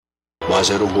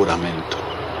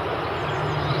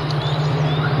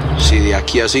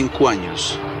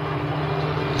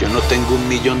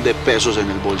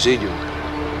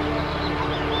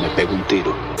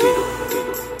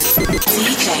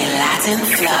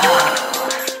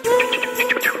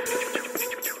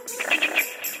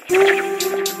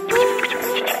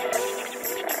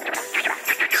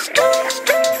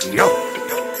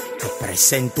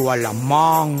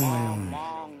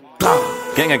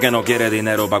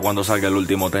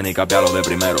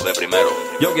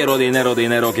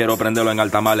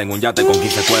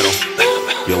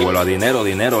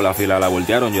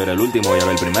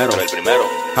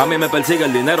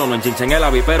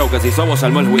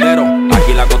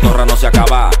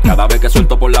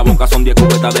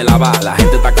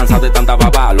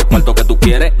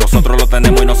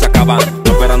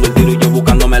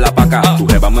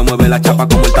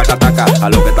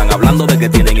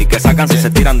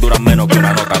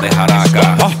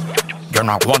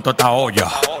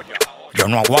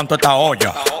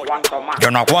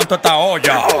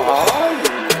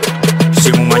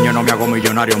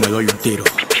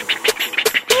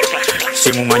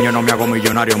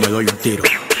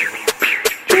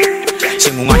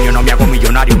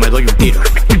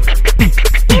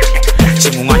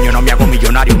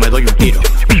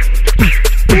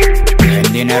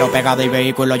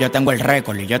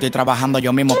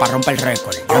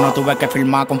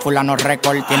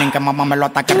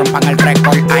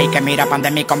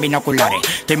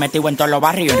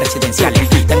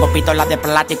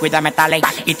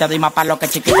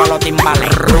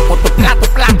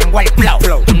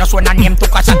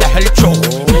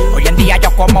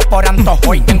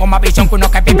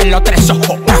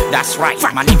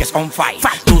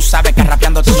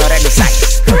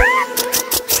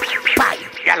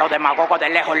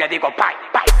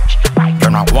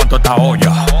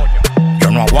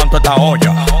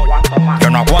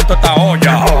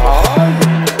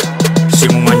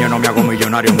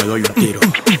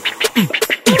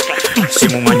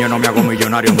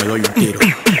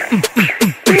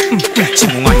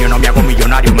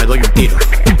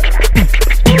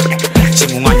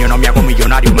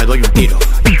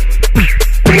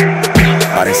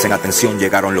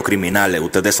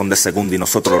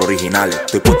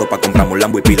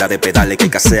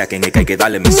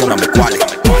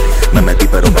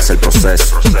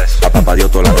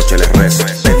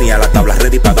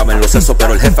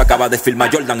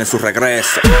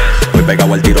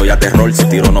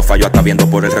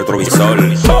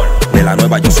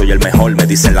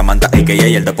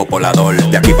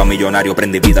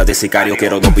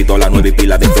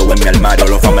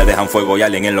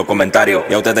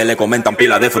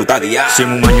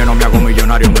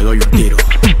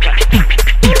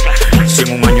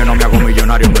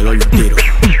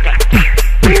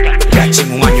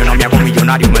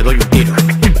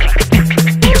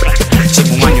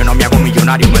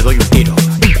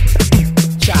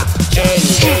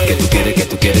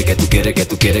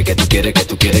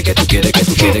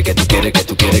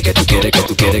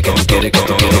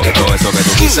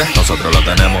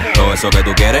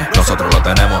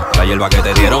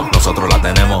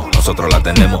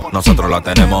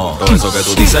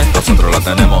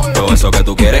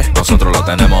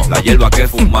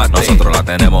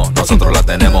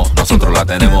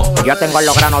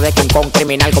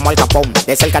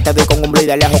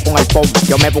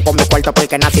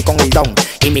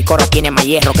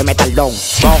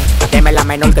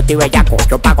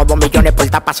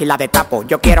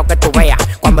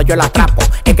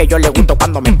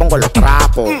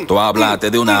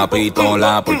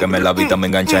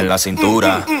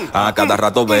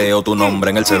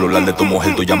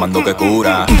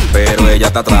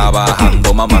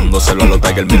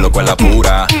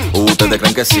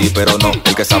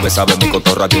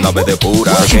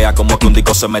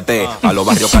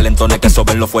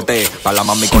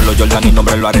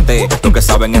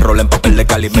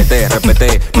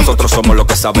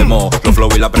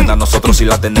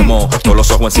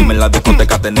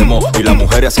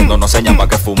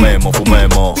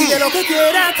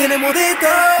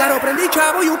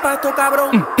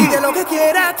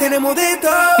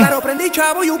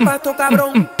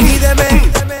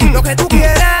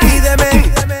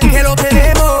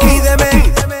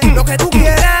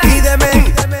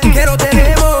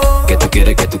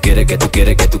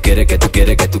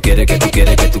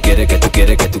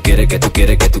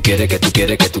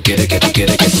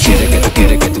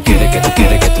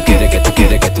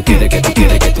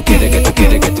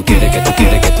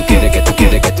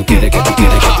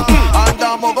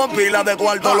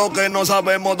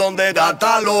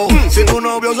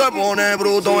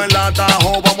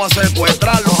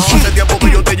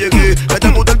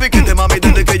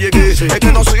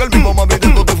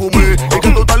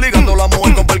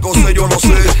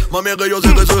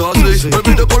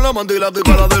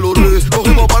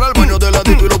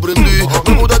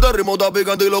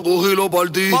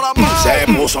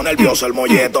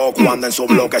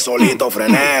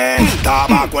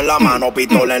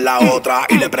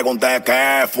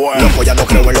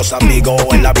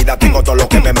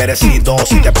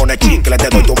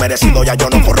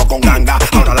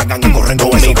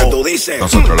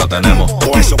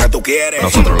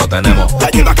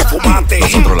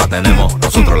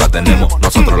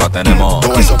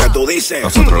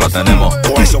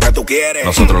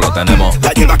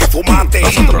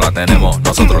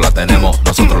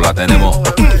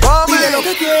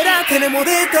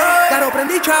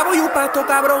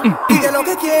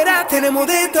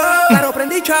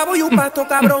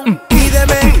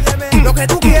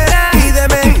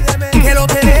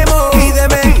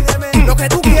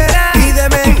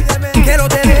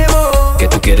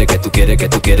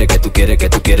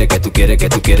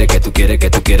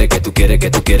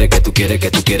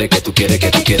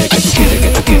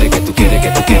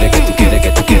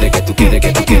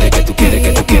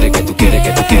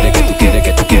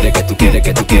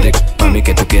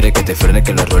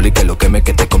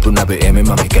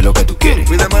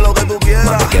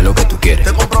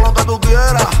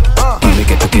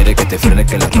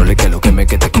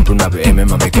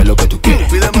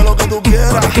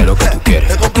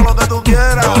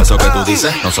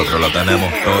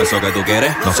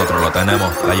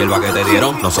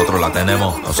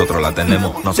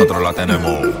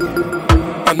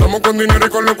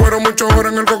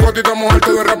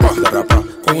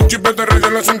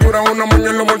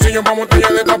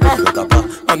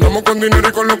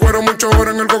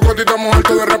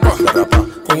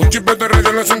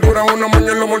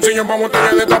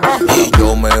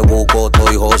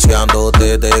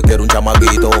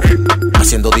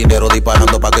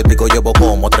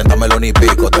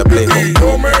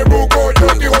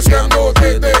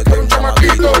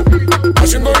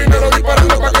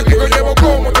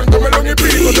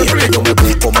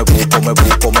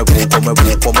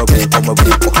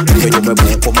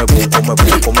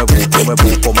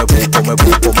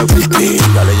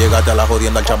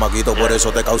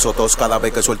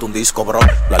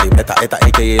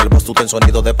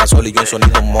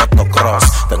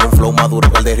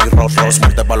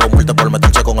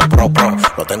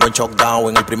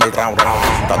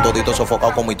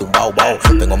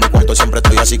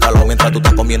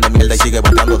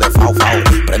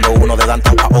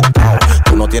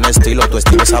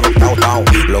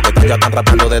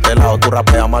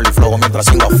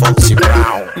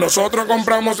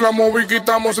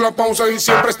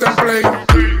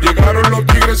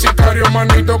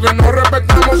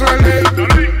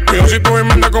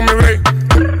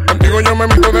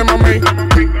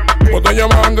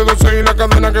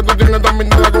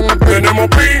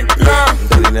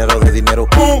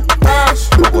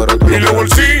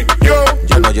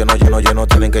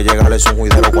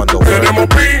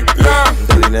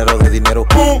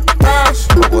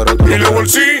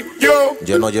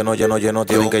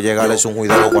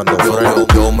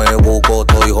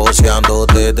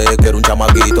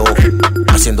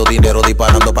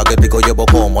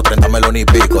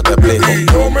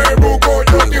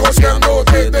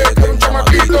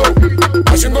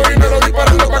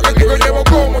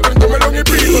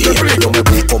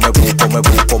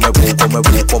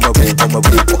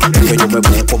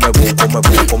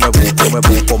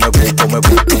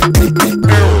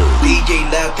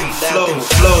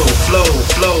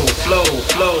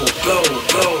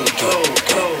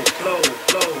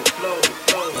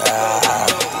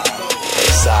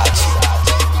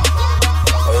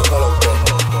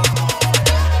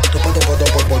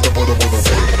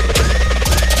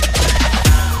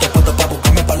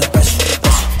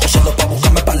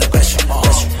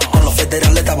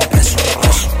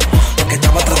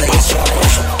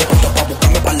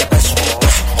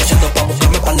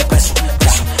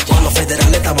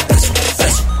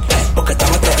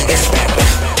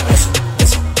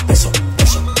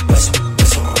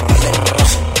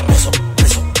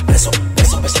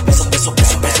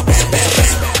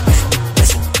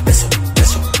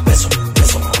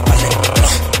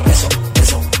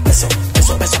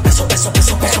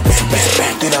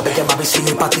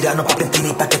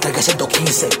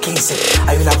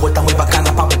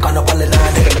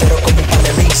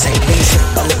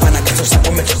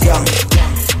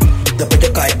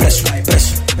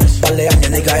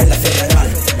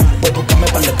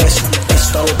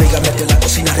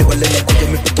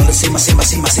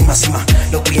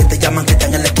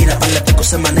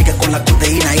se maneja con la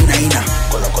codeína, ina.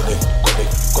 Con la con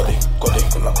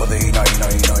la codeína, ina.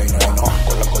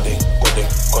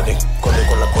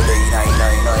 Con la codeína, ina.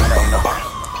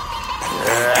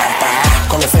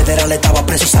 Con los federales estaba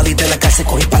preso, salí de la cárcel,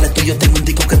 cogí paleto y yo tengo un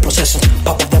disco que es proceso.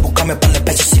 Pa' poder buscarme par de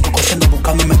pesos, sigo cogiendo,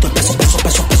 buscando, meto el peso.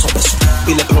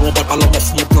 Pile plomo pa'l palomo,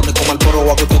 fumo clones como el poro,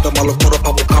 hago todo malos poros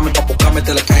pa' buscarme,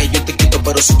 te la caes y yo te quito,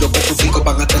 pero si yo cojo disco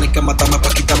van a tener que matarme pa'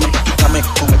 quitarme.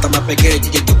 Con esta me pegué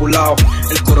y estoy burlao,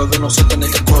 el coro de nosotros en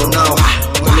el coronao.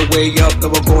 I'm on the way up,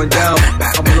 then we're going down.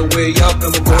 I'm on the way up,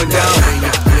 then we're going down.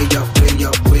 Way up.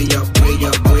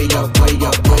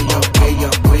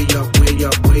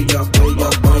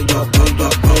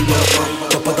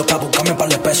 Yo puedo pa' buscarme par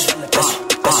de pesos.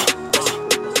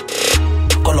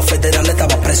 Con los federales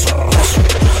estaba preso.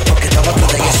 Porque estaba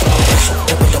atrás de eso.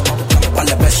 Yo puedo pa' buscarme par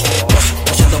de pesos.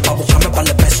 Haciendo pa' buscarme par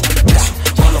de pesos.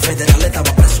 Con los federales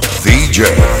estaba preso. DJ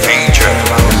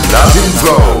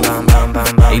LatinFlow.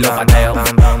 Y lo pateo.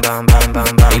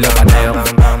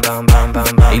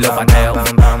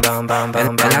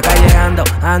 En la calle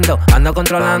ando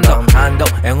controlando, ando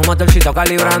en un motorcito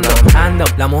calibrando, ando,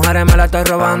 las mujeres me la estoy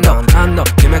robando, ando,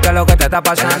 dime qué es lo que te está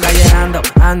pasando. En la calle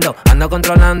ando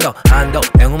controlando, ando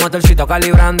en un motorcito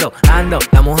calibrando, ando,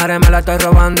 las mujeres me la estoy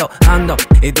robando, ando,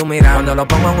 y tú mira, cuando lo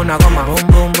pongo en una goma, boom,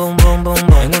 boom, boom, boom, boom,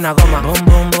 boom, en una goma, boom,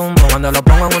 boom, boom, boom, cuando lo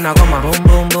pongo en una goma, boom,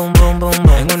 boom, boom, boom, boom,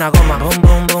 boom, en una goma, boom,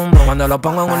 boom, boom, boom, cuando lo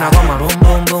pongo en una goma, boom,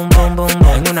 boom, boom, boom, boom,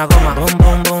 boom, en una goma, boom,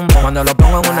 boom, boom, boom, cuando lo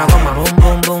pongo en una goma, boom,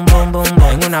 boom, boom, boom, boom, boom,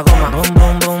 en una goma, boom,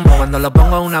 boom, boom, boom, cuando lo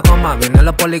pongo en una coma, vienen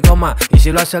los policomas, y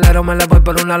si lo acelero me le voy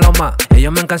por una loma.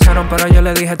 Ellos me cansaron pero yo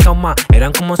le dije toma,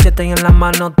 eran como 7 y en las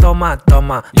manos toma.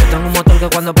 Yo tengo un motor que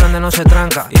cuando prende no se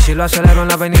tranca, y si lo acelero en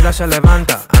la avenida se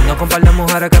levanta. Ando con par de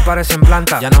mujeres que parecen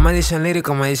plantas, ya no me dicen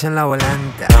lírico, me dicen la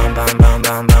volante.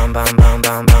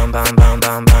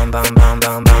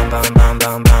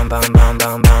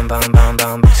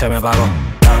 Se me apagó.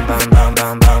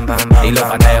 Y lo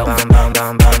pateo.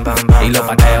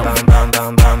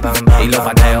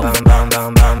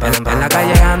 En la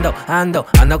calle ando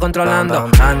controlando,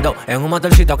 ando en un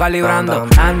motorcito calibrando,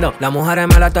 ando, las mujeres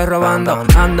me la estoy robando,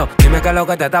 ando, dime qué es lo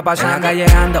que te está pasando. En la calle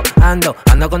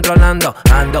ando controlando,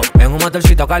 ando en un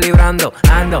motorcito calibrando,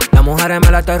 ando, las mujeres me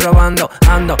la estoy robando,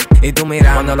 ando, y tú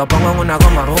mira, cuando lo pongo en una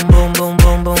goma, boom, boom, boom,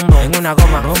 boom, boom, boom, en una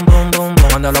goma, boom, boom, boom, boom,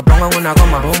 cuando lo pongo en una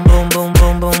goma, boom, boom, boom,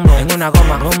 boom, boom, boom, en una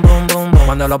goma, boom, boom, boom, boom,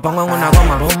 cuando lo pongo en una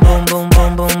goma, boom, boom, boom,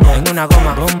 boom, boom, boom, en una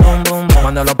goma, boom, boom, boom, boom,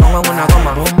 cuando lo pongo en una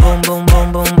goma, boom, boom, boom,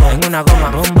 boom, boom, boom, en una goma,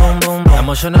 boom, boom, boom, boom.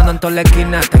 Estamos sonando en toda la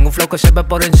esquina, tengo un flow que se ve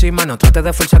por encima, no trates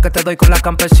de fuerza que te doy con la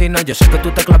campesina. Yo sé que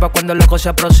tú te clavas cuando el loco se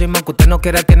aproxima, que usted no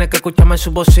quiere tiene que escucharme en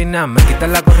su bocina. Me quité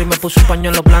la gorra y me puse un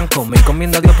pañuelo blanco, me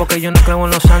encomiendo a Dios porque yo no creo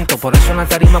en los santos, por eso en la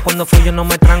tarima cuando fui yo no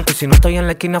me tranco, y si no estoy en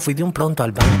la esquina fui de un pronto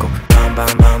al banco.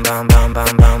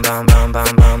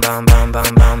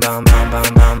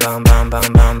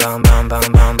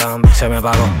 Se me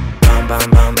apagó.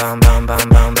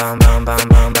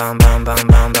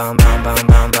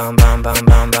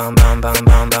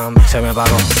 Se me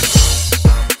apagó.